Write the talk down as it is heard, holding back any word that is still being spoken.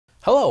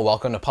Hello,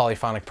 welcome to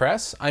Polyphonic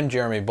Press. I'm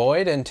Jeremy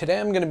Boyd, and today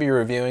I'm going to be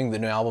reviewing the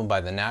new album by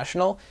The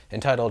National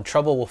entitled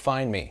Trouble Will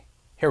Find Me.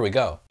 Here we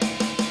go.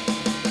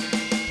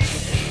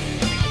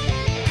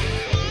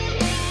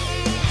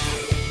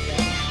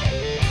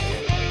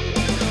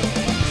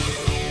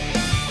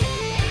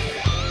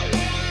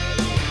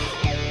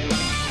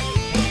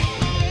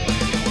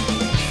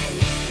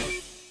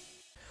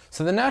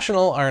 So The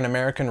National are an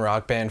American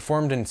rock band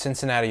formed in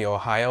Cincinnati,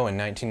 Ohio in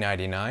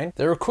 1999.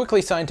 They were quickly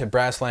signed to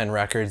Brassland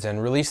Records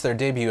and released their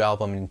debut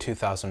album in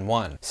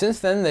 2001. Since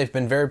then, they've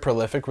been very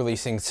prolific,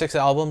 releasing 6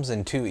 albums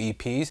and 2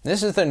 EPs.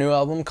 This is their new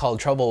album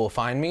called Trouble Will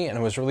Find Me, and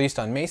it was released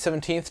on May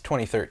 17th,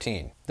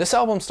 2013. This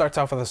album starts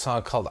off with a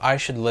song called I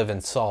Should Live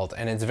in Salt,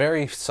 and it's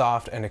very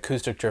soft and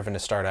acoustic driven to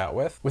start out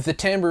with the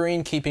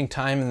tambourine keeping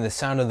time and the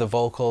sound of the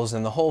vocals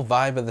and the whole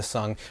vibe of the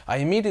song. I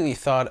immediately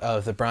thought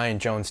of the Brian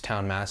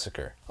Jonestown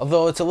Massacre.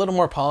 Although it's a little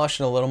more polished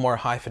and a little more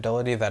high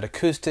fidelity, that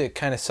acoustic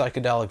kind of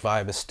psychedelic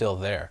vibe is still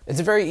there. It's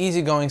a very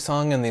easygoing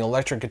song, and the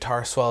electric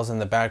guitar swells in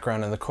the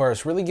background and the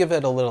chorus really give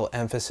it a little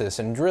emphasis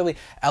and really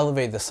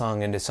elevate the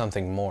song into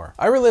something more.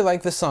 I really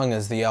like this song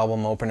as the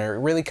album opener. It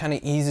really kind of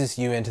eases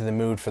you into the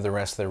mood for the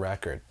rest of the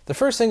record. The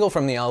first single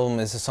from the album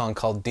is a song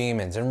called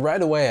Demons, and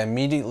right away I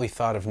immediately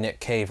thought of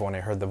Nick Cave when I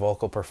heard the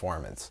vocal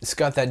performance. It's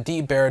got that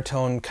deep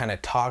baritone kind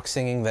of talk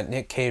singing that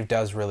Nick Cave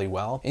does really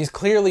well. He's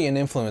clearly an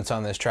influence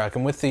on this track,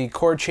 and with the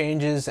chord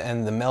changes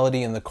and the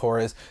melody in the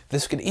chorus,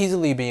 this could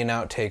easily be an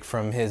outtake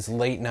from his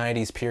late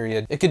 90s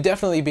period. It could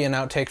definitely be an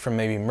outtake from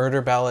maybe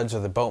Murder Ballads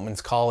or The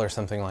Boatman's Call or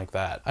something like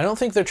that. I don't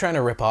think they're trying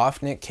to rip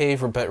off Nick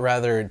Cave, but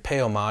rather pay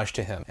homage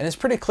to him. And it's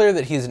pretty clear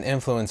that he's an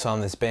influence on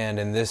this band,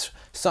 and this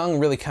song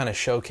really kind of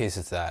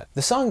showcases that.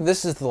 The song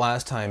This Is the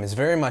Last Time is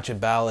very much a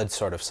ballad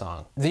sort of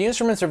song. The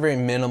instruments are very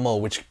minimal,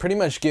 which pretty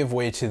much give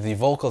way to the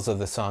vocals of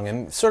the song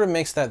and sort of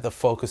makes that the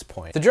focus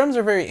point. The drums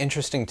are very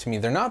interesting to me.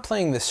 They're not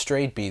playing this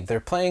straight beat, they're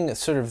playing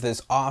sort of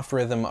this off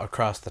rhythm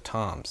across the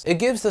toms. It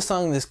gives the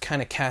song this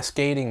kind of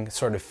cascading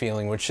sort of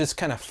feeling, which just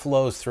kind of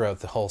flows throughout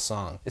the whole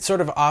song. It's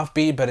sort of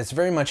offbeat, but it's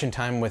very much in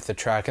time with the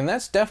track, and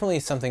that's definitely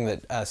something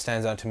that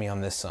stands out to me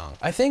on this song.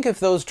 I think if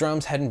those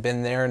drums hadn't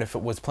been there and if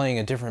it was playing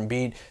a different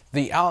beat,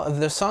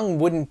 the song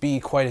wouldn't be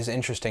quite as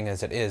interesting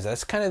as it is.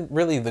 That's kind of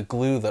really the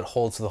glue that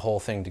holds the whole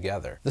thing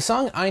together. The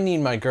song I Need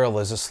My Girl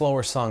is a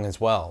slower song as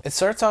well. It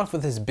starts off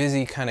with this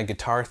busy kind of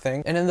guitar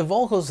thing, and in the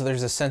vocals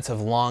there's a sense of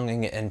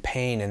longing and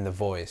pain in the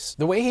voice.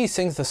 The way he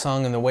sings the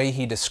song and the way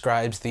he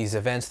describes these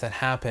events that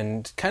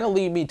happened kind of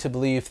lead me to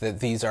believe that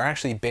these are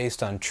actually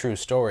based on true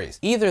stories.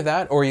 Either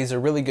that, or he's a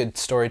really good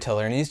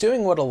storyteller, and he's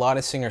doing what a lot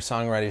of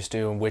singer-songwriters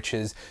do, which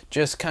is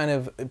just kind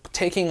of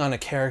taking on a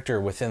character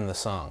within the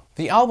song.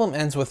 The album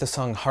ends with the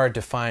song Hard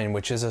to Find,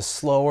 which is a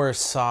slower,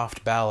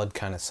 soft ballad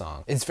kind of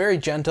song. It's very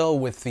gentle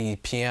with the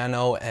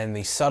piano and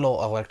the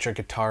subtle electric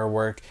guitar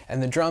work,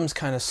 and the drums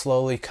kind of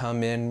slowly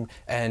come in,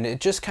 and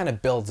it just kind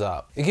of builds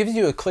up. It gives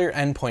you a clear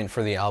endpoint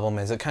for the album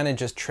as it kind of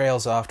just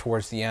trails off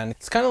towards the end.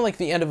 It's kind of like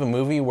the end of a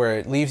movie where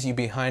it leaves you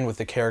behind with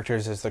the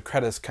characters as the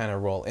credits kind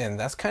of roll in.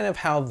 That's kind of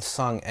how the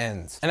song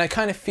ends. And I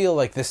kind of feel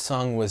like this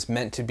song was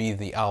meant to be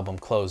the album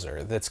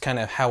closer. That's kind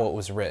of how it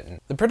was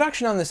written. The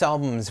production on this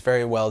album is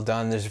very well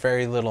done. There's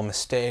very little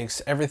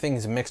mistakes.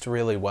 Everything's mixed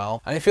really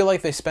well. And I feel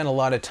like they spent a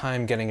lot of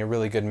time getting a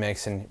really good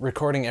mix and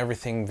recording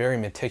everything very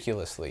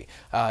meticulously.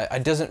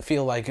 It doesn't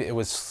feel like it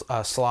was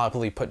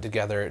sloppily put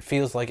together. It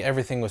feels like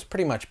everything was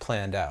pretty much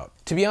planned out.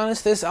 To be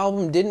honest, this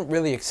album didn't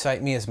really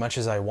excite me as much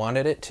as I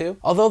wanted it to.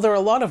 Although there are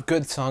a lot of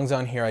good songs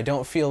on here, I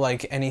don't feel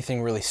like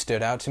anything really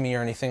stood out to me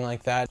or anything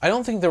like that. I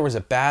don't think there was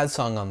a bad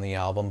song on the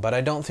album, but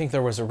I don't think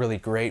there was a really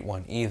great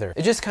one either.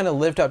 It just kind of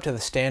lived up to the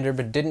standard,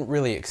 but didn't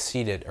really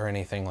exceed it or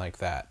anything like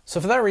that. So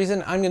for that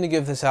reason, I'm going to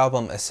give this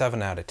album a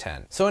 7 out of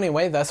 10. So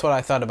anyway, that's what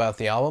I thought about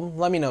the album.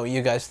 Let me know what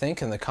you guys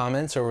think in the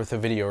comments or with a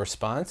video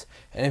response.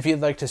 And if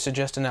you'd like to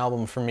suggest an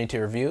album for me to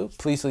review,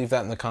 please leave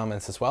that in the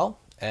comments as well.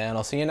 And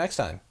I'll see you next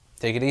time.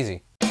 Take it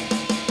easy.